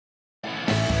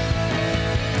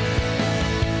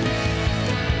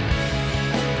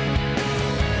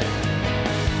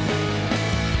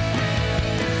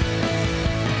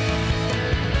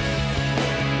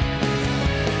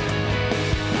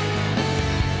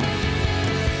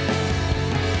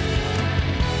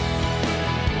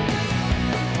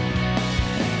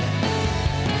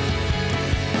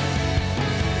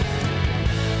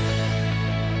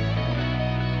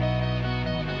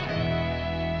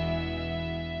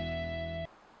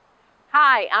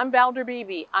Hi, I'm Valder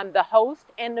Beebe. I'm the host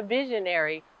and the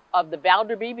visionary of the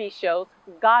Valder Beebe Show's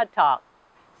God Talk.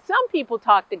 Some people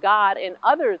talk to God and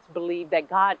others believe that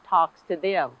God talks to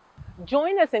them.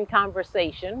 Join us in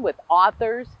conversation with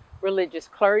authors, religious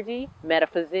clergy,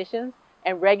 metaphysicians,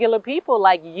 and regular people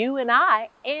like you and I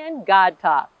and God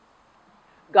Talk.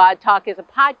 God Talk is a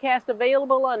podcast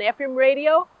available on FM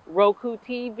radio, Roku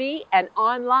TV, and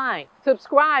online.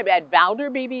 Subscribe at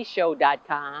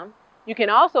ValderBeebeShow.com. You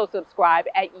can also subscribe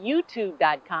at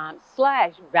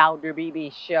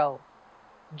YouTube.com/ValderBeebeShow.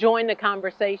 Join the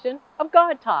conversation of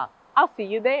God Talk. I'll see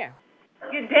you there.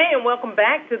 Good day and welcome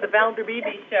back to the Valder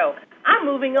Beebe Show. I'm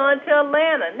moving on to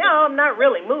Atlanta. No, I'm not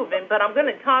really moving, but I'm going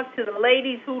to talk to the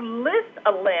ladies who list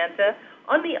Atlanta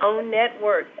on the OWN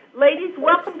network. Ladies,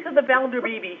 welcome to the Valder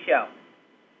Beebe Show.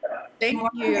 Thank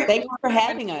you. Thank you for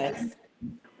having us.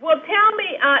 Well, tell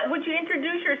me, would you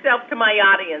introduce yourself to my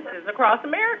audiences across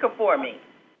America for me?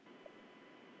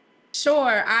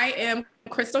 Sure. I am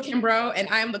Crystal Kimbrough, and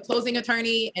I am the closing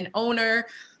attorney and owner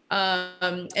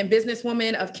and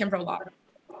businesswoman of Kimbrough Law.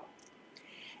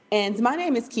 And my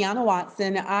name is Kiana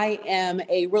Watson. I am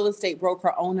a real estate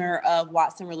broker owner of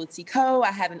Watson Realty Co.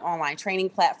 I have an online training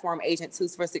platform, Agent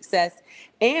Tools for Success,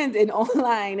 and an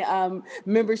online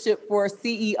membership for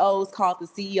CEOs called the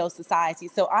CEO Society.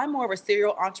 So I'm more of a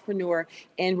serial entrepreneur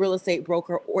and real estate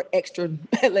broker or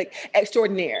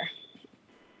extraordinaire.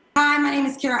 Hi, my name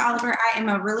is Kara Oliver. I am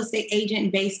a real estate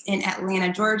agent based in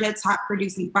Atlanta, Georgia, top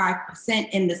producing 5%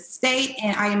 in the state,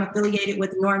 and I am affiliated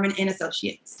with Norman and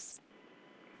Associates.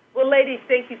 Well, ladies,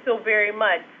 thank you so very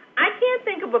much. I can't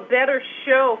think of a better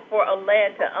show for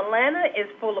Atlanta. Atlanta is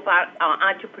full of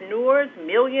entrepreneurs,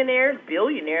 millionaires,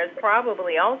 billionaires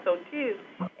probably also too,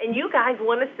 and you guys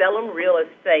want to sell them real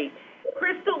estate.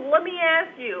 Crystal, let me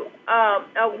ask you,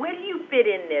 where do you fit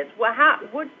in this? Well,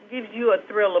 what gives you a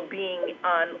thrill of being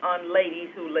on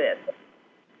Ladies Who List?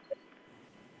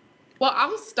 Well,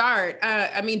 I'll start.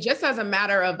 Just as a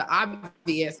matter of the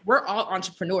obvious, we're all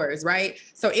entrepreneurs, right?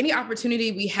 So any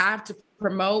opportunity we have to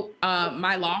promote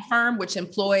my law firm, which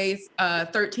employs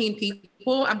 13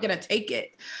 people, I'm going to take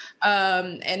it.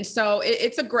 And so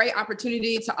it's a great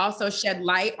opportunity to also shed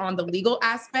light on the legal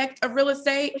aspect of real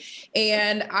estate.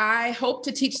 And I hope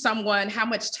to teach someone how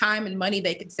much time and money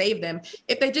they could save them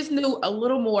if they just knew a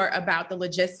little more about the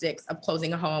logistics of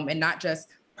closing a home and not just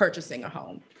purchasing a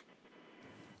home.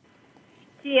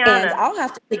 Kiana. And I'll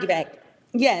have to piggyback.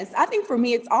 Yes, I think for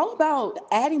me, it's all about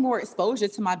adding more exposure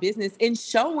to my business and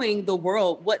showing the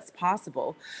world what's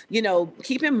possible.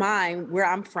 Keep in mind where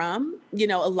I'm from, a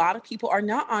lot of people are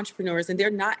not entrepreneurs and they're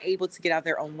not able to get out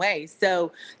their own way.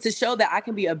 So to show that I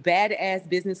can be a badass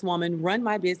businesswoman, run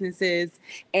my businesses,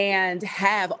 and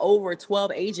have over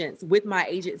 12 agents with my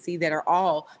agency that are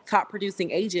all top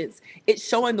producing agents, it's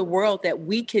showing the world that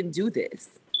we can do this.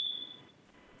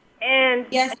 And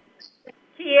yes,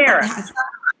 Kiara.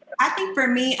 I think for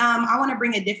me, I want to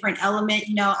bring a different element.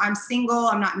 I'm single,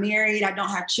 I'm not married, I don't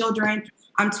have children.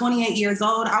 I'm 28 years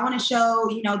old. I want to show,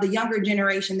 the younger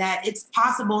generation that it's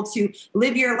possible to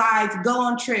live your life, go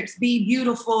on trips, be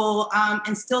beautiful,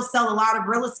 and still sell a lot of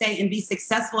real estate and be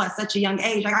successful at such a young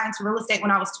age. I got into real estate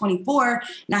when I was 24,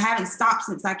 and I haven't stopped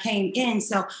since I came in.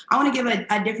 So I want to give a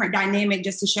different dynamic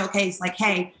just to showcase,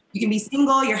 hey, you can be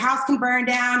single, your house can burn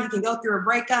down, you can go through a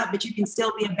breakup, but you can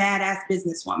still be a badass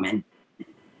businesswoman.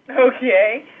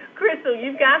 Okay. Crystal,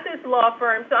 you've got this law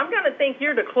firm, so I'm going to think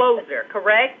you're the closer,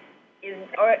 correct?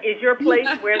 Is your place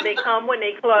where they come when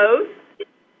they close?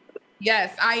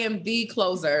 Yes, I am the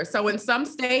closer. So in some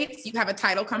states, you have a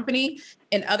title company.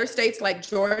 In other states like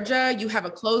Georgia, you have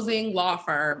a closing law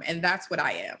firm, and that's what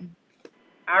I am.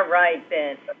 All right,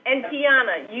 then. And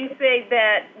Kiana, you say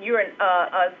that you're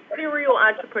a serial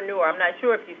entrepreneur. I'm not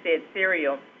sure if you said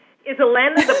serial. Is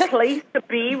Atlanta the place to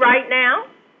be right now?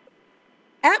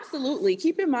 Absolutely.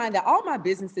 Keep in mind that all my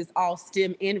businesses all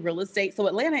stem in real estate. So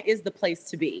Atlanta is the place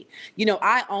to be.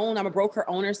 I'm a broker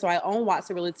owner, so I own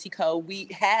Watson Realty Co. We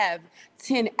have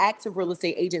 10 active real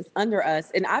estate agents under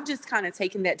us. And I've just kind of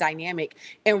taken that dynamic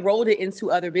and rolled it into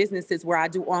other businesses where I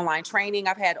do online training.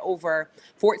 I've had over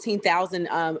 14,000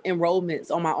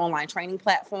 enrollments on my online training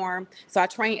platform. So I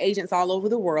train agents all over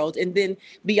the world. And then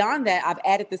beyond that, I've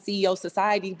added the CEO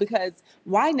Society because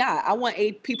why not? I want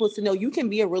people to know you can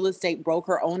be a real estate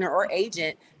broker, owner, or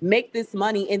agent, make this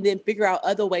money, and then figure out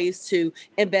other ways to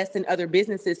invest in other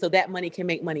businesses so that money can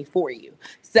make money for you.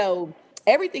 So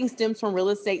everything stems from real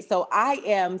estate. So I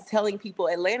am telling people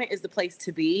Atlanta is the place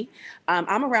to be.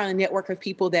 I'm around a network of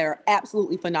people that are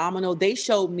absolutely phenomenal. They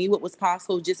showed me what was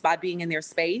possible just by being in their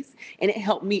space, and it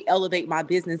helped me elevate my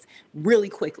business really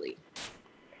quickly.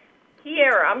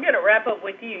 Kiara, I'm going to wrap up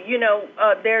with you. You know,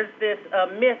 there's this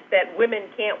myth that women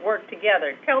can't work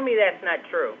together. Tell me that's not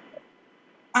true.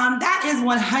 That is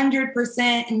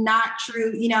 100% not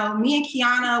true. You know, me and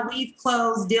Kiana, we've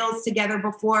closed deals together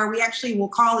before. We actually will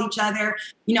call each other,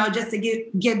 you know, just to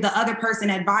give the other person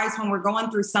advice when we're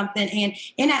going through something. And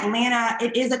in Atlanta,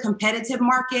 it is a competitive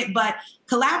market, but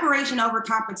collaboration over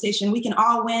competition, we can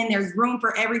all win. There's room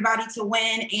for everybody to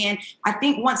win. And I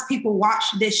think once people watch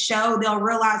this show, they'll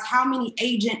realize how many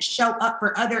agents show up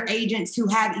for other agents who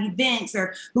have events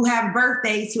or who have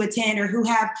birthdays to attend or who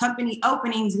have company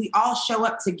openings. We all show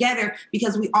up together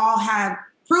because we all have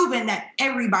proven that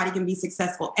everybody can be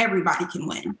successful. Everybody can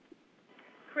win.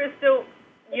 Crystal,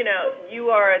 you know,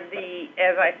 you are the,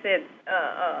 as I said,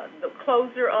 the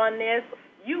closer on this.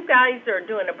 You guys are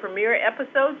doing a premiere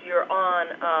episode. You're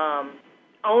on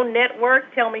OWN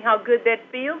Network. Tell me how good that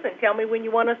feels, and tell me when you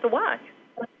want us to watch.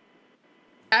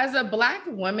 As a Black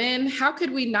woman, how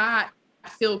could we not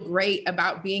feel great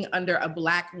about being under a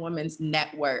Black woman's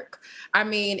network? I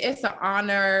mean, it's an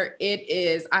honor. It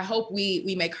is. I hope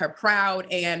we make her proud,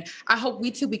 and I hope we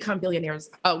too become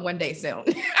billionaires one day soon.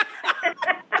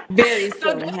 Very soon.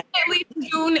 So definitely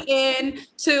tune in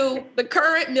to the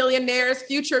Current Millionaires,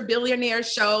 Future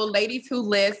Billionaires show, Ladies Who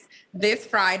List, this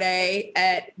Friday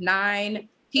at 9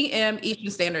 p.m. Eastern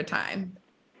Standard Time.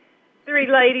 Three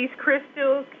ladies,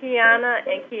 Crystal, Kiana,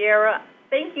 and Kiara,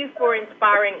 thank you for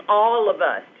inspiring all of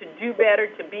us to do better,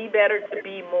 to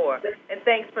be more. And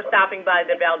thanks for stopping by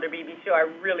the Valder Beebe Show. I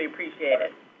really appreciate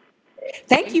it.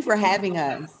 Thank you for having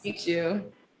us. Thank you.